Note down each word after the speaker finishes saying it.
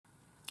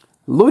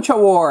Lucha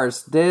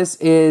Wars. This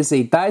is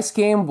a dice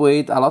game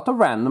with a lot of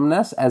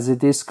randomness, as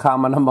it is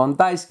common among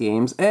dice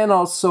games, and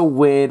also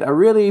with a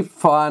really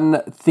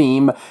fun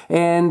theme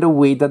and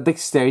with a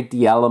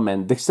dexterity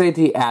element.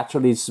 Dexterity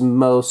actually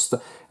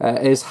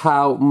is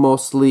how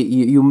mostly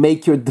you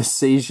make your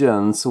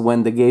decisions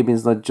when the game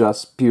is not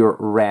just pure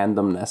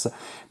randomness.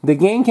 The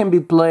game can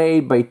be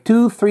played by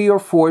 2, 3, or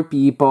 4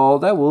 people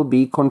that will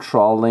be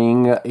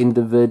controlling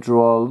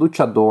individual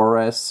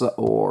luchadores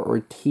or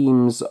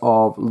teams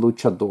of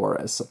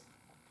luchadores.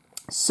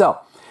 So,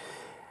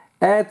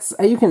 as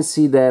you can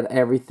see that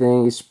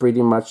everything is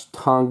pretty much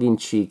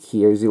tongue-in-cheek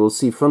here, as you will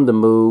see from the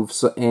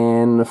moves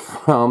and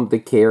from the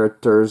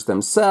characters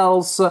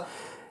themselves.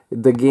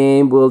 The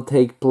game will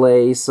take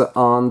place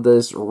on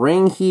this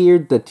ring here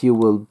that you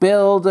will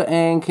build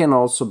and can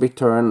also be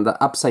turned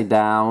upside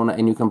down,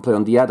 and you can play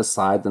on the other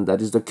side, and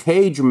that is the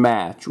cage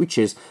match, which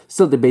is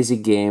still the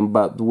basic game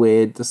but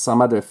with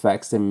some other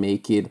effects that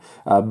make it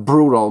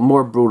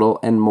more brutal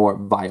and more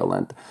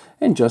violent.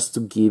 And just to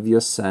give you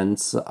a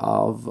sense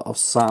of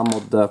some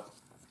of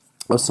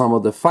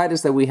the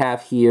fighters that we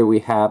have here, we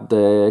have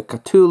the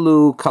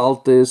Cthulhu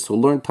cultist who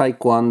learned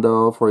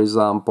Taekwondo, for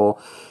example,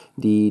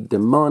 the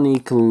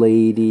demonic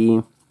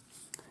lady,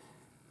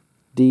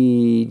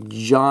 the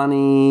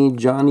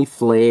Johnny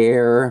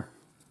Flair,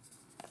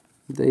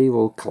 the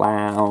evil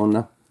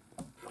clown,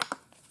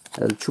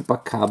 El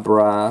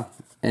Chupacabra,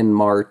 and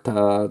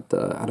Marta.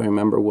 I don't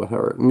remember what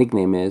her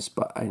nickname is,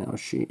 but I know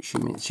she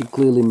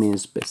clearly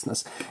means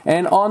business.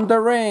 And on the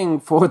ring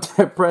for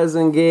the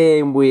present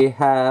game, we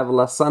have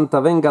La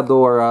Santa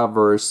Vengadora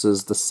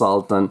versus the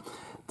Sultan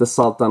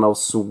of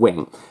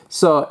Swing.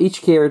 So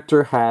each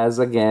character has,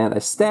 again, a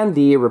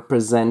standee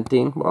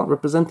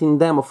representing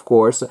them, of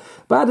course.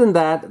 But other than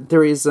that,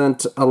 there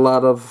isn't a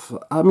lot of...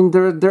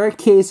 there are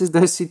cases,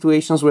 there are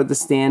situations where the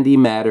standee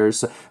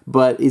matters,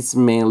 but it's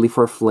mainly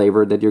for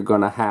flavor that you're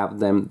gonna have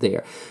them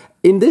there.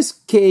 In this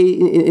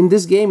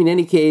game, in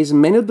any case,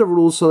 many of the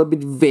rules are a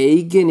bit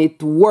vague, and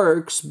it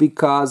works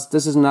because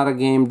this is not a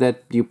game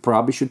that you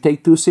probably should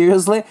take too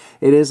seriously.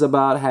 It is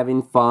about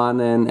having fun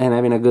and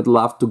having a good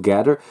laugh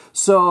together.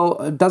 So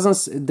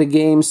the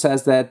game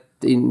says that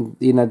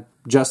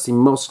just in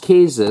most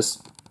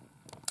cases,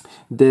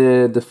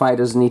 the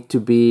fighters need to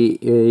be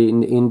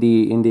in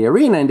the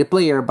arena, in the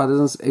player, but it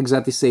doesn't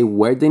exactly say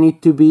where they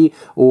need to be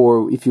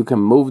or if you can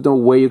move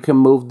them, where you can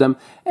move them.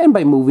 And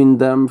by moving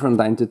them from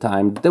time to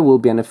time, there will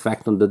be an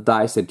effect on the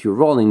dice that you're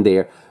rolling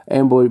there.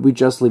 And we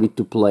just leave it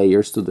to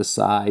players to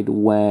decide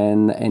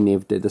when and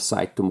if they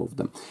decide to move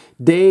them.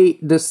 The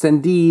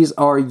standees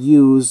are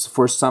used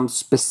for some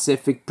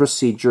specific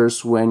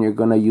procedures when you're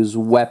going to use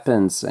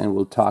weapons, and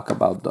we'll talk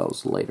about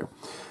those later.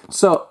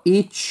 So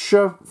each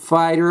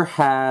fighter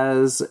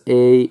has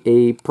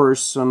a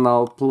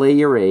personal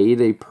player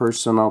aid, a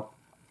personal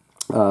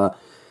player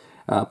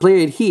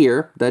aid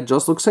here that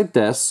just looks like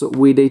this,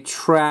 with a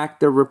track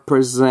that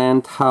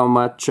represents how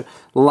much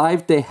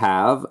life they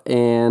have,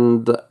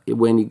 and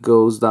when it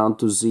goes down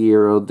to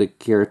 0, the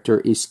character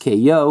is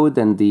KO'd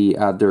and the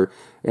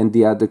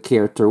other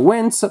character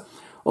wins.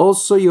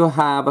 Also, you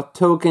have a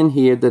token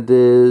here that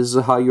is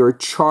how you're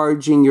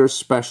charging your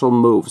special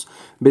moves.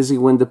 Basically,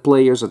 when the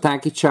players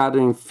attack each other,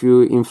 if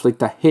you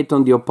inflict a hit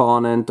on the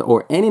opponent,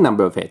 or any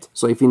number of hits.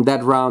 So if in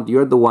that round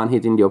you're the one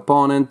hitting the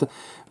opponent,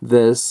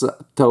 this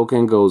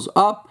token goes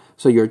up.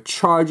 So you're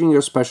charging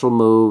your special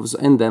moves,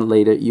 and then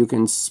later you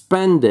can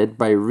spend it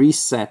by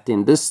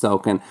resetting this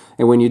token.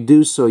 And when you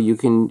do so, you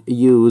can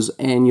use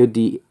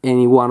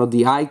any one of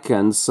the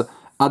icons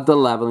at the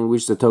level in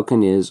which the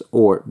token is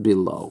or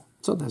below.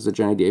 So that's the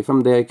general idea.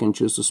 From there, you can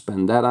choose to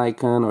spend that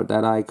icon or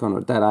that icon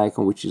or that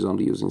icon, which is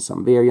only using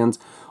some variants,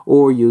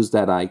 or use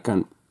that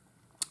icon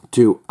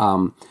to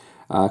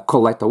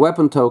collect a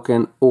weapon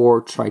token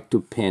or try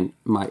to pin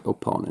my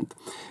opponent.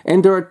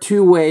 And there are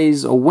 2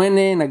 ways of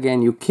winning.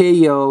 Again, you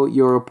KO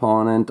your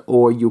opponent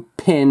or you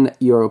pin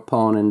your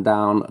opponent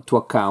down to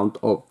a count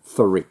of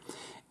 3.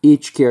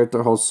 Each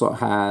character also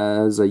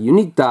has a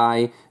unique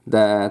die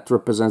that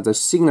represents their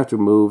signature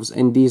moves,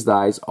 and these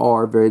dice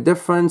are very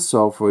different.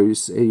 So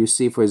you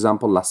see, for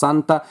example, La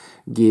Santa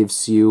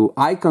gives you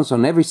icons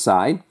on every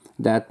side.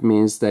 That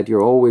means that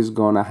you're always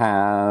going to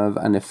have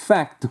an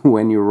effect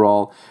when you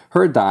roll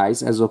her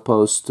dice, as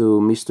opposed to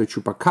Mr.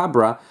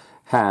 Chupacabra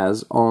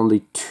has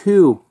only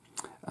 2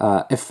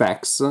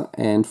 effects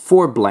and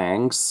 4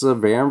 blanks.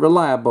 Very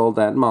unreliable,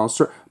 that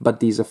monster, but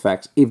these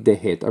effects, if they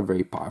hit, are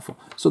very powerful.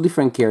 So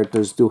different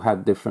characters do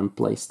have different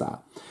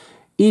playstyle.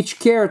 Each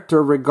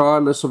character,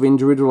 regardless of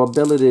individual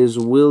abilities,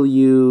 will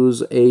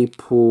use a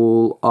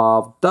pool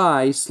of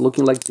dice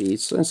looking like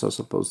these. And so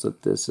suppose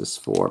that this is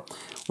for,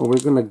 well, we're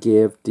going to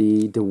give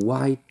the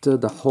white,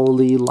 the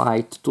holy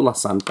light to La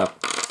Santa,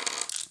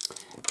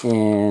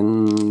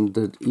 and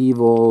the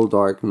evil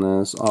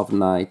darkness of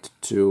night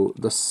to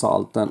the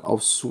Sultan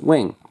of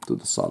Swing,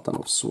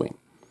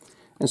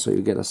 And so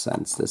you get a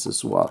sense, this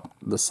is what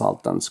the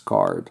Sultan's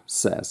card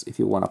says, if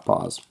you want to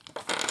pause.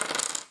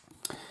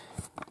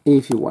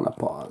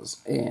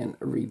 And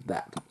read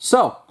that.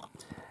 So,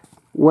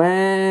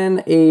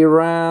 When a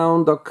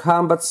round of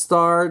combat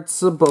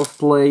starts, both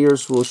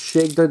players will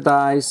shake their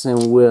dice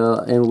and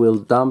will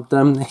dump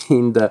them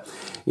in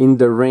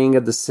the ring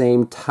at the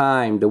same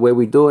time. The way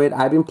we do it,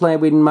 I've been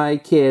playing with my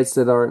kids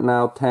that are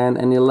now 10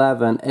 and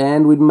 11,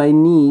 and with my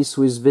niece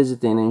who is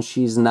visiting, and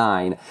she's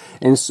 9.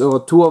 And so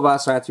 2 of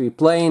us are actually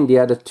playing, the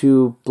other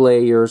 2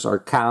 players are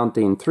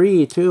counting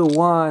 3, 2,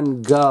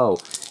 1, go.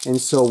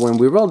 And so when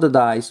we roll the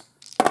dice,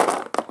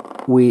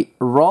 we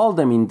roll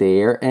them in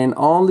there, and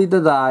only the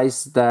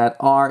dice that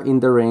are in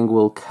the ring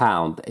will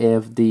count.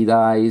 If the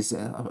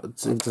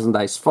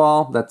dice,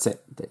 fall, that's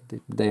it.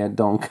 They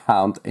don't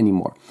count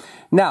anymore.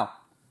 Now,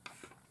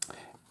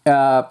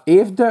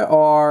 if there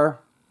are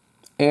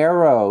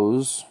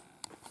arrows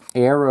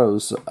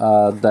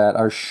that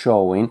are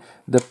showing,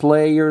 the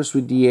players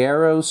with the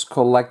arrows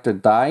collect the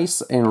dice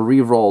and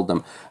re-roll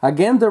them.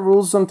 Again, the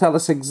rules don't tell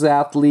us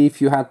exactly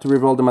if you have to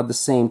re-roll them at the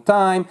same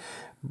time.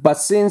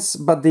 But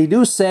they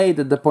do say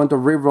that the point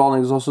of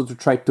re-rolling is also to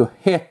try to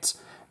hit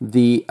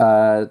the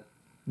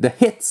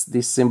hit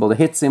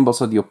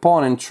symbols of the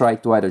opponent, try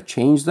to either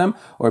change them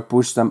or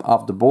push them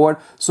off the board.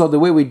 So the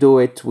way we do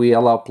it, we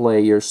allow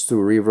players to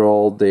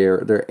re-roll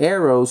their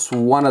arrows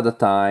one at a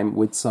time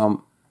with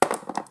some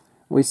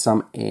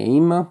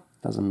aim.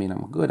 Doesn't mean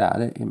I'm good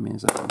at it. It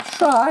means I'm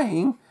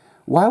trying.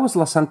 Why was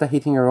La Santa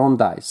hitting her own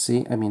dice?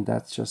 See, I mean,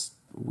 that's just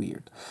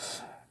weird.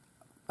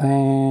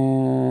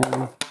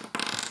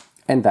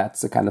 And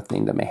that's the kind of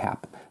thing that may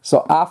happen.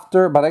 So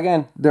but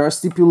again, there are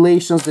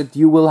stipulations that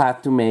you will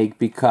have to make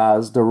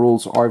because the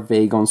rules are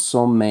vague on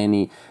so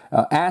many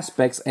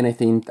aspects. And I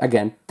think,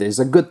 again, there's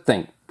a good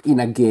thing. In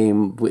a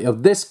game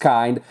of this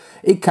kind,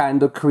 it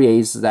kind of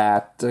creates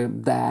that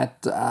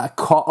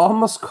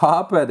almost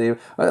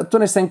cooperative, to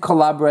an extent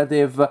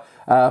collaborative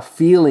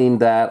feeling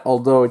that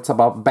although it's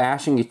about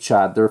bashing each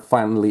other,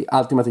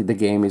 ultimately the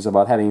game is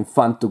about having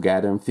fun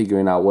together and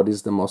figuring out what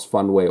is the most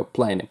fun way of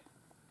playing it,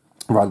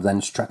 rather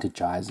than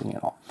strategizing and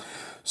all.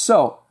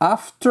 So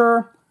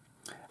after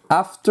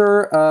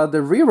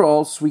the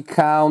rerolls, we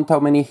count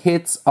how many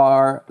hits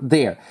are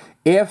there.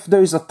 If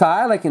there is a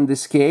tie, like in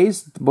this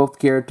case, both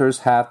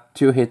characters have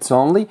 2 hits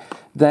only,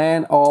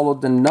 then all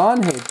of the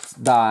non-hit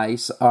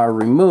dice are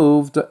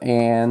removed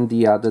and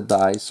the other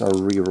dice are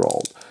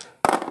re-rolled.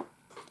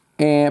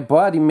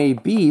 But it may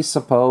be,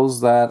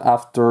 suppose that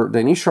after the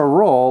initial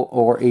roll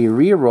or a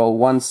re-roll,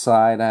 one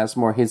side has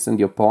more hits than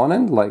the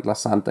opponent, like La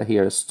Santa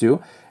here has 2,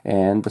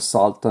 and the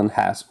Sultan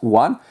has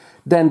 1.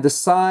 Then the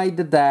side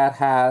that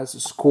has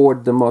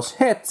scored the most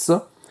hits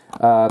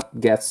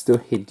gets to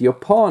hit the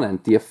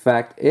opponent. The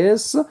effect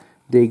is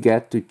they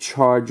get to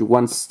charge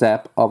 1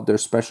 step of their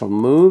special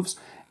moves,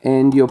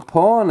 and the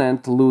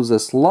opponent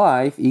loses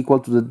life equal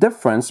to the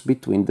difference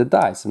between the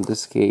dice. In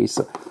this case,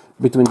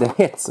 between the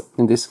hits.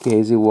 In this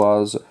case, it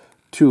was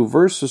 2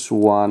 versus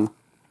 1,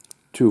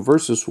 2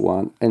 versus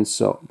 1, and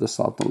so the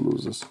Sultan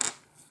loses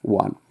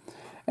 1.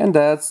 And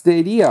that's the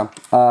idea.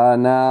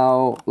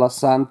 Now, La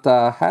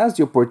Santa has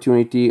the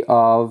opportunity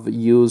of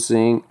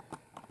using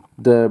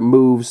the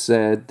moves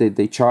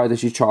that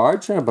she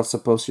charged, but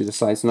suppose she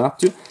decides not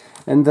to.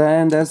 And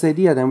then that's the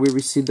idea. Then we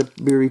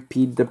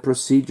repeat the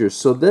procedure.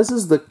 So this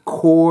is the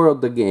core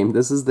of the game.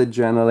 This is the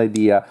general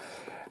idea.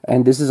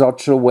 And this is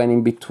also when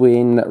in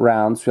between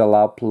rounds we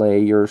allow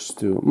players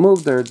to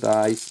move their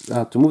dice,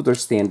 to move their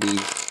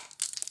standees.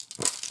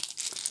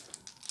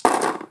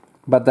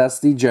 But that's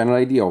the general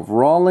idea of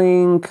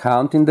rolling,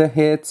 counting the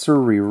hits, or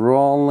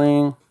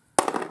re-rolling.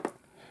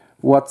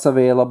 What's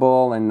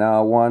available, and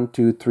now 1,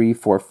 2, 3,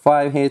 4,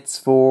 5 hits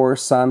for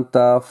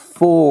Santa,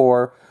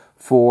 4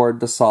 for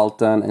the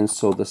Sultan, and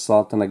so the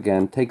Sultan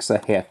again takes a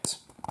hit.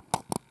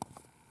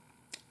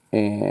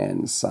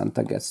 And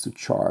Santa gets to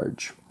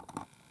charge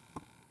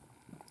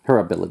her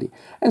ability.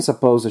 And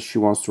suppose that she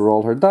wants to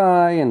roll her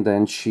die, and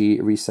then she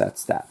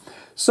resets that.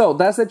 So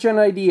that's the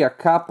general idea. A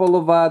couple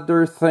of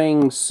other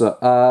things. There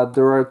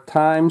are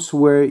times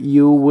where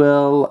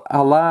you'll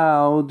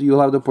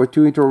have the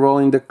opportunity to roll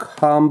in the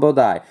combo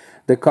die.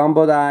 The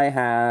combo die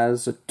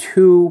has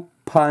 2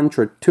 punch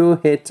or 2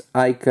 hit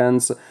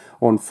icons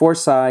on 4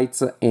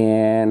 sides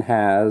and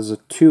has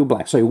 2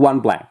 blanks. Sorry, 1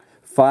 blank.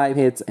 5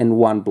 hits and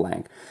 1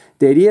 blank.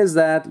 The idea is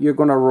that you're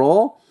going to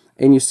roll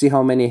and you see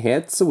how many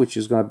hits, which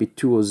is going to be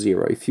 2 or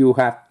 0. If you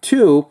have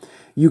 2,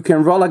 you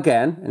can roll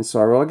again, and so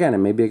I roll again,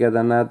 and maybe I get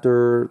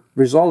another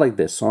result like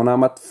this. So now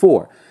I'm at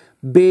 4.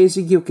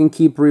 Basically, you can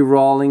keep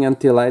re-rolling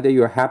until either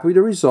you're happy with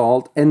the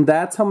result, and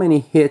that's how many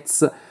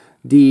hits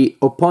the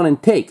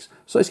opponent takes.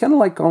 So it's kind of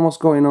like almost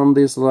going on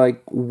this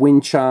like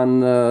Wing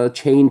Chun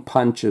chain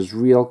punches,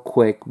 real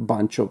quick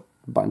bunch of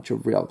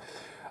real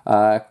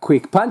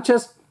quick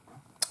punches.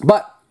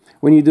 But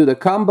when you do the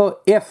combo,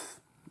 if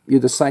you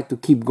decide to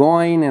keep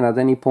going and at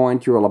any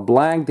point you roll a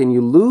blank, then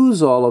you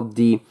lose all of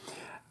the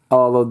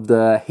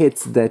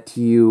hits that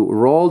you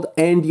rolled,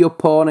 and the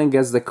opponent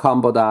gets the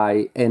combo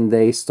die and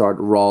they start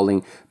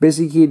rolling.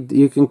 Basically,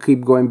 you can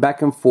keep going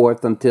back and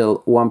forth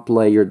until one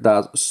player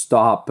does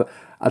stop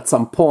at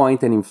some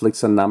point and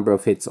inflicts a number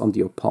of hits on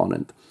the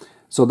opponent.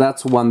 So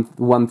that's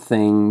one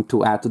thing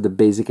to add to the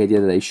basic idea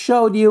that I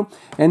showed you.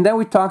 And then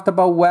we talked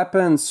about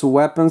weapons. So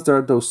weapons, there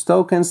are those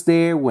tokens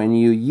there. When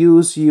you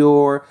use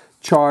your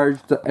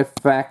charged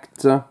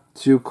effect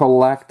to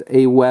collect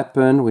a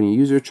weapon, when you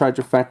use your charge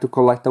effect to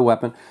collect a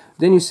weapon,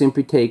 then you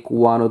simply take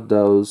one of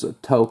those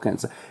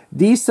tokens.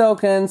 These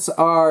tokens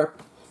are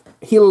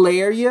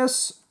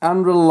hilarious,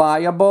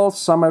 unreliable.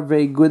 Some are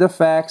very good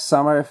effects.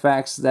 Some are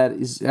effects that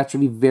is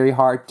actually very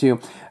hard to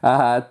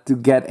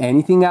get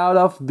anything out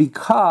of,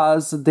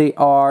 because they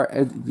are,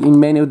 in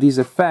many of these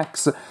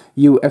effects,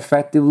 you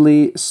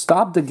effectively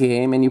stop the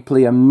game and you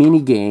play a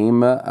mini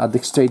game, a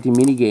dexterity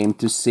mini game,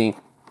 to see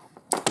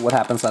what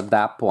happens at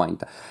that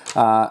point.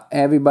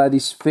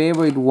 Everybody's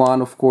favorite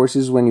one, of course,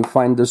 is when you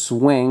find the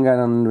swing. I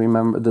don't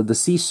remember the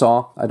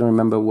seesaw. I don't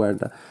remember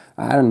where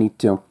I don't need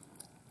to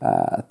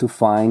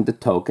find the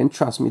token.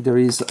 Trust me, there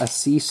is a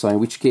seesaw, in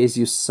which case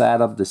you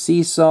set up the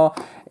seesaw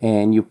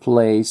and you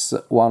place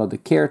one of the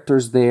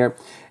characters there,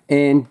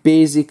 and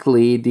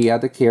basically the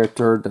other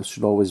character that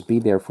should always be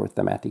there for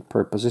thematic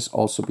purposes,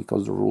 also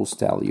because the rules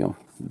tell you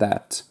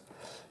that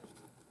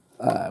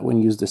when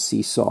you use the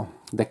seesaw,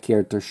 the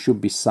character should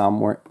be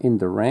somewhere in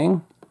the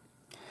ring.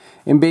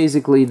 And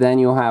basically then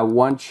you have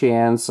one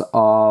chance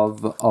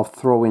of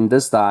throwing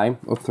this die,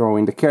 or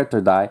throwing the character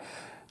die,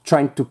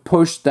 trying to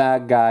push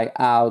that guy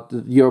out,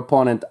 your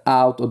opponent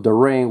out of the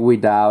ring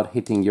without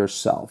hitting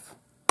yourself.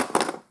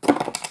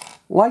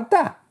 Like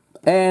that.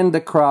 And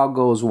the crowd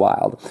goes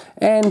wild.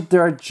 And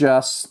there are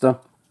just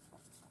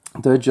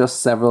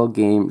several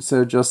games,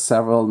 there are just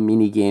several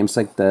mini games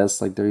like this.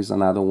 Like there is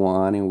another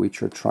one in which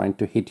you're trying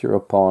to hit your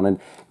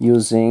opponent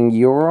using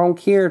your own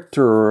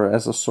character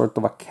as a sort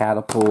of a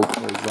catapult,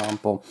 for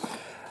example.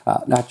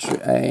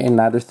 And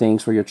other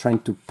things where you're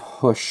trying to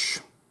push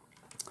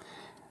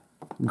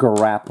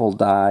grapple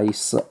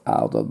dice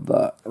out of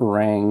the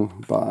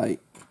ring by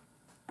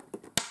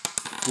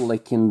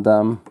flicking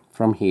them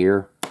from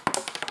here.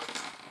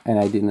 And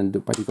I didn't do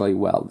particularly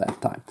well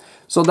that time.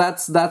 So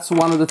that's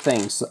one of the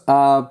things.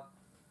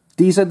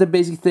 These are the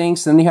basic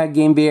things. Then you have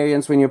game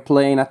variants when you're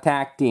playing a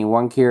tag team.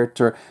 One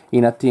character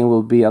in a team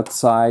will be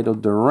outside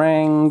of the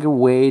ring,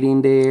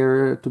 waiting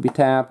there to be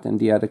tapped, and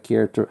the other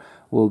character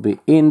will be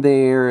in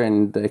there,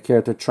 and the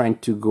character trying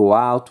to go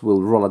out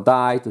will roll a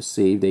die to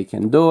see if they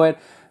can do it.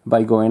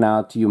 By going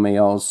out, you may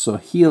also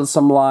heal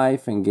some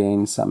life and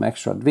gain some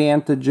extra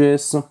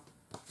advantages.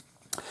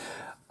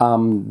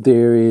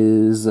 There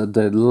is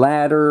the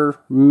ladder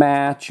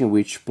match, in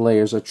which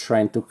players are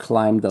trying to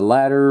climb the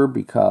ladder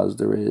because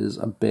there is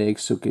a big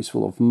suitcase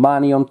full of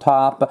money on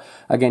top.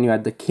 Again, you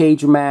have the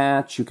cage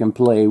match. You can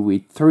play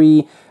with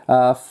 3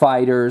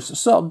 fighters.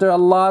 So there are a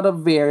lot of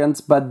variants,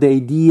 but the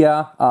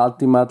idea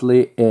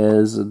ultimately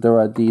is there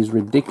are these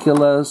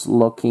ridiculous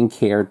looking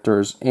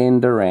characters in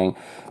the ring.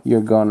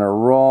 You're gonna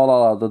roll a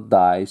lot of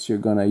dice. You're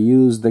gonna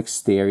use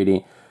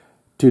dexterity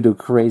to do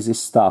crazy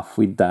stuff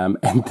with them,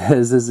 and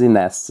this is in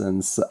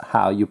essence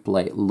how you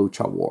play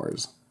Lucha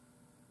Wars.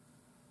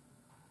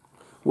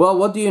 Well,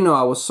 what do you know?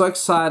 I was so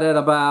excited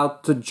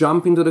about to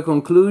jump into the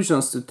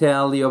conclusions to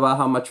tell you about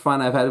how much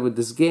fun I've had with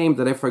this game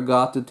that I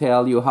forgot to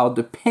tell you how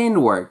the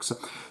pin works.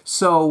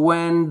 So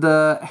when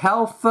the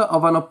health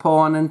of an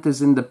opponent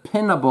is in the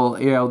pinnable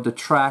area of the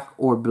track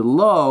or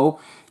below,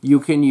 you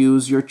can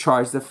use your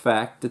charged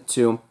effect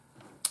to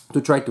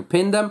try to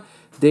pin them.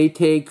 They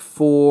take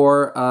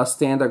 4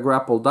 standard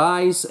grapple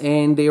dice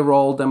and they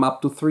roll them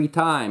up to 3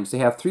 times. They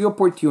have 3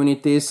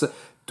 opportunities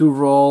to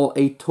roll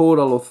a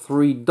total of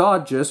 3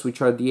 dodges, which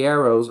are the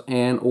arrows,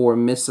 and or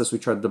misses,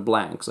 which are the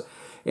blanks.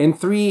 In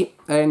 3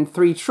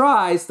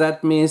 tries,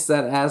 that means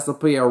that as the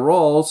player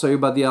rolls, so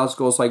everybody else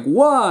goes like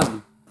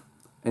 1,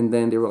 and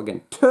then they roll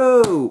again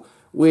 2,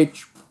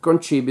 which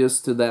contributes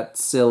to that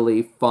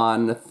silly,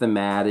 fun,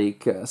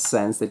 thematic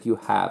sense that you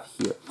have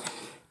here.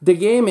 The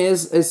game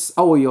is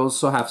we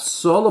also have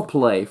solo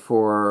play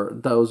for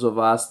those of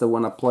us that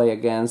want to play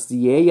against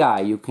the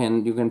AI. You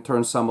can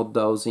turn some of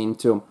those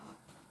into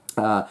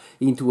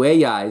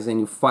AIs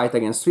and you fight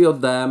against 3 of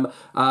them.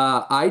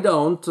 I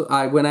don't.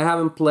 When I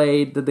haven't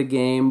played the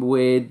game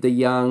with the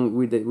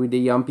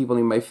young people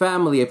in my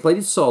family, I played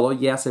it solo.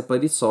 Yes, I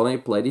played it solo. I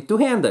played it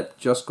two-handed,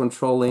 just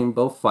controlling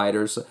both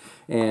fighters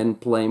and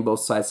playing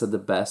both sides at the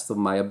best of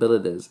my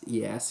abilities.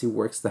 Yes, it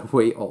works that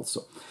way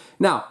also.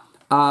 Now,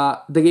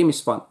 the game is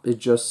fun. It's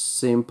just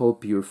simple,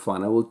 pure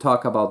fun. I will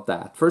talk about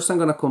that. First, I'm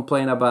going to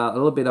complain a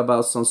little bit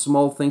about some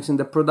small things in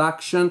the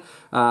production.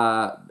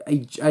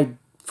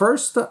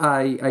 First,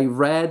 I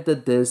read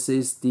that this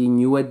is the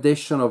new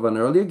edition of an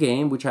earlier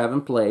game, which I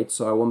haven't played,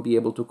 so I won't be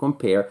able to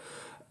compare.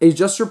 It's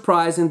just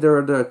surprising. There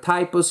are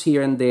typos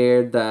here and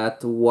there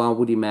that one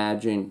would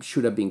imagine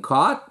should have been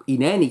caught.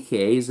 In any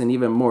case, and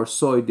even more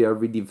so if they are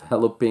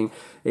redeveloping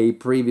a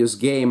previous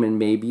game and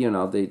maybe, you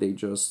know, they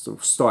just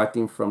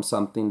starting from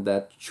something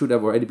that should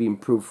have already been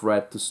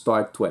proofread to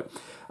start with.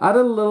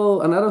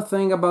 Another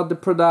thing about the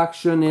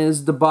production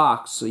is the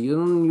box. So you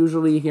don't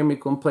usually hear me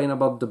complain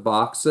about the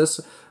boxes,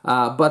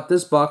 but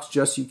this box,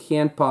 just you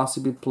can't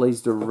possibly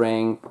place the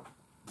ring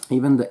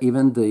even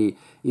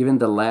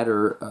the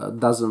ladder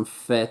doesn't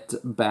fit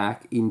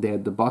back in there.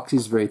 The box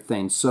is very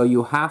thin, so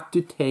you have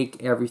to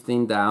take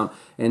everything down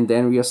and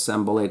then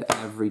reassemble it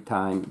every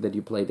time that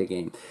you play the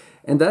game,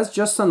 and that's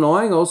just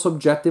annoying. Also,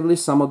 objectively,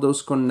 some of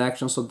those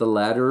connections of the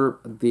ladder,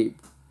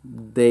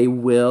 they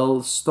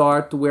will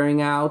start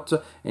wearing out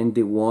and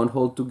they won't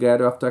hold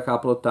together after a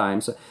couple of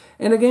times.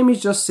 And the game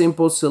is just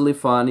simple, silly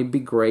fun. It'd be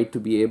great to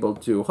be able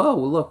to, oh,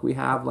 look, we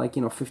have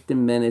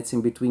 15 minutes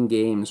in between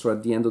games, or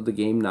at the end of the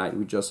game night,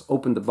 we just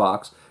open the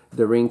box,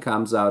 the ring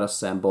comes out,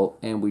 assemble,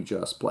 and we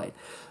just play.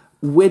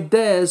 With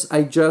this,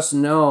 I just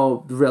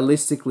know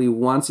realistically,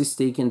 once it's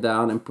taken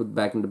down and put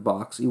back in the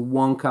box, it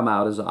won't come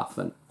out as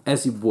often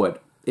as it would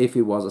if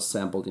it was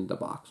assembled in the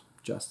box.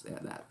 That's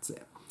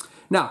it.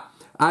 Now,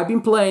 I've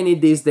been playing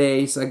it these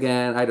days,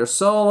 again, either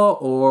solo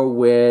or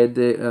with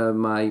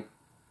my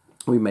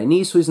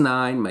niece who is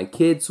 9, my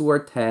kids who are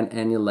 10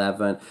 and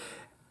 11,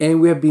 and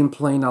we have been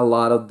playing a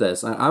lot of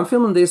this. I'm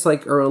filming this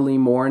early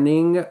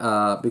morning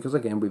because,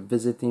 again, we're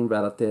visiting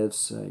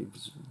relatives.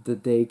 The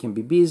day can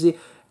be busy.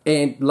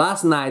 And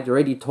last night they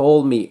already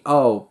told me,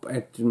 oh,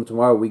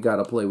 tomorrow we got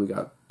to play. We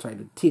got to try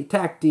to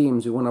tag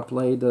teams. We want to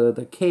play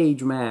the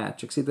cage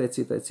match, etc.,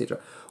 etc., etc.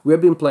 We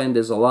have been playing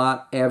this a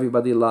lot.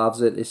 Everybody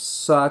loves it. It's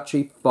such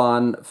a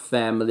fun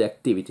family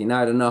activity.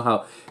 Now, I don't know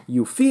how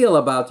you feel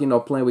about,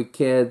 playing with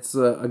kids,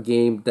 a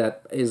game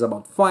that is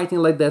about fighting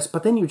like this,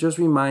 but then you just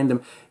remind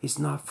them it's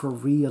not for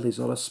real. It's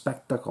all a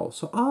spectacle.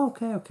 So,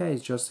 okay.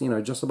 It's just,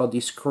 just about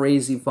these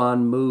crazy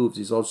fun moves.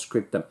 It's all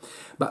scripted.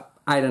 But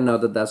I don't know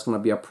that that's going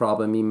to be a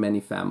problem in many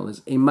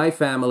families. In my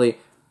family,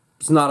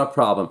 it's not a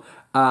problem.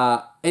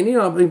 And,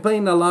 I've been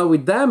playing a lot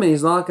with them, and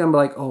it's not going to be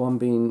like, oh, I'm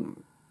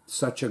being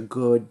such a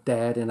good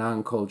dad and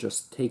uncle,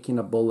 just taking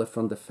a bullet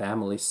from the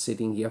family,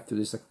 sitting here through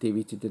this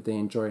activity that they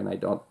enjoy and I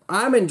don't.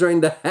 I'm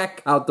enjoying the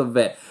heck out of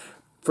it.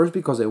 First,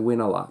 because I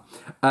win a lot.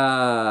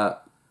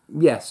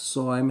 Yes,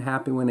 so I'm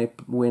happy when I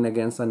win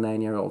against a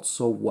 9-year-old.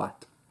 So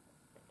what?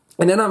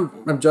 And then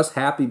I'm just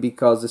happy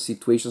because the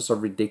situations are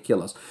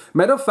ridiculous.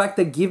 Matter of fact,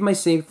 I give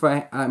myself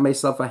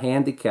a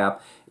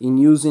handicap in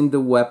using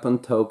the weapon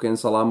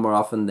tokens a lot more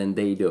often than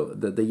they do.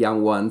 The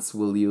young ones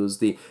will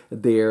use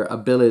their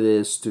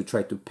abilities to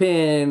try to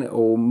pin,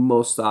 or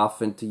most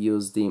often to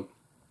use the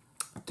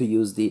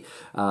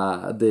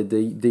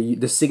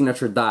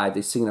signature die,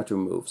 the signature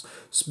moves.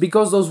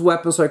 Because those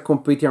weapons are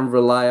completely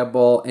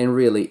unreliable, and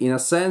really, in a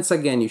sense,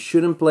 again, you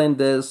shouldn't play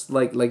this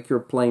like you're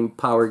playing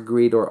Power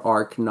Grid or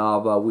Arc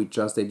Nova with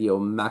just the idea of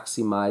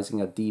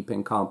maximizing a deep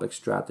and complex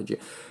strategy.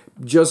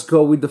 Just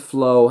go with the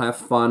flow, have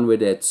fun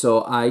with it.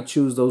 So I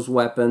choose those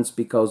weapons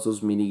because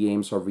those mini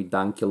games are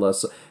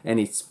ridiculous, and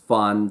it's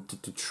fun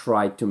to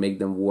try to make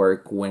them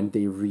work when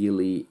they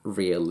really,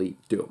 really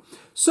do.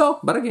 So,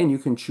 but again, you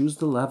can choose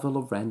the level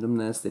of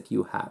randomness that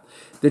you have.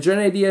 The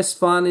general idea is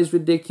fun, is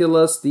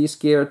ridiculous. These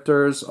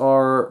characters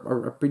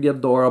are pretty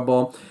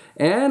adorable.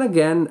 And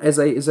again, as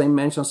I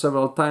mentioned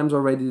several times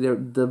already,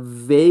 the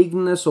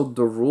vagueness of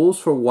the rules,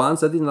 for once,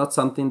 that is not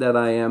something that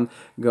I am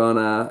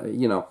gonna,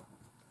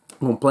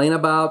 complain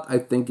about. I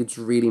think it's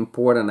really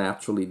important,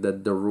 actually,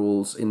 that the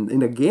rules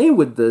in a game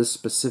with this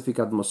specific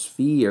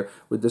atmosphere,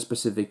 with this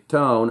specific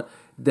tone,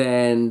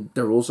 then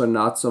the rules are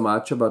not so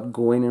much about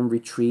going and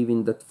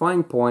retrieving that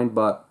fine point,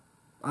 but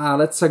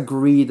let's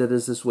agree that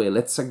it's this way.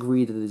 Let's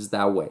agree that it's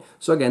that way.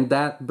 So again,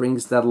 that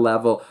brings that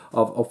level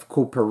of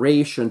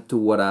cooperation to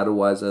what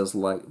otherwise is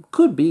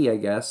could be, I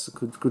guess,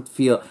 could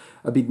feel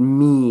a bit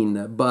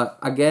mean. But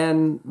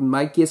again,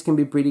 my kids can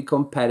be pretty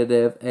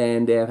competitive,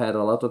 and they have had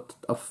a lot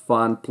of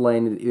fun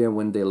playing it even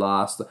when they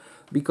lost,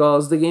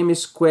 because the game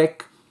is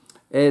quick,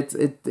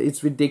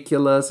 it's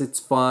ridiculous, it's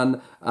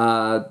fun.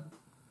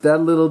 That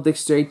little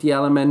dexterity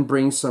element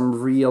brings some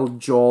real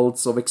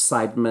jolts of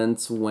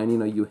excitement when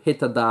you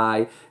hit a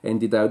die and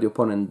the die of the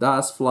opponent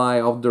does fly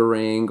off the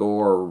ring,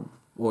 or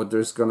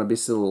there's gonna be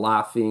still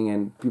laughing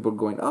and people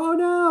going, oh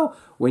no,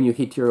 when you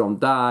hit your own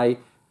die.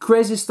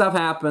 Crazy stuff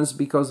happens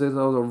because there's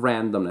a lot of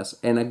randomness.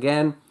 And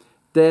again,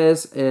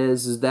 this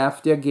is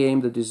definitely a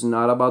game that is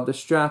not about the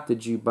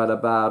strategy, but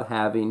about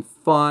having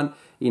fun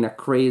in a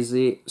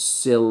crazy,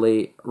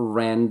 silly,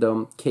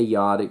 random,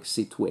 chaotic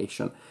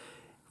situation.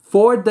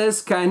 For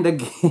this kind of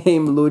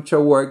game,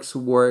 Lucha Wars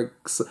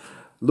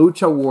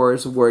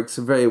works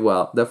very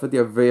well. Definitely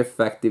a very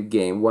effective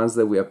game, ones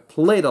that we have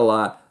played a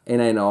lot,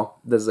 and I know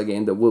this is a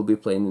game that we'll be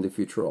playing in the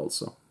future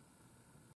also.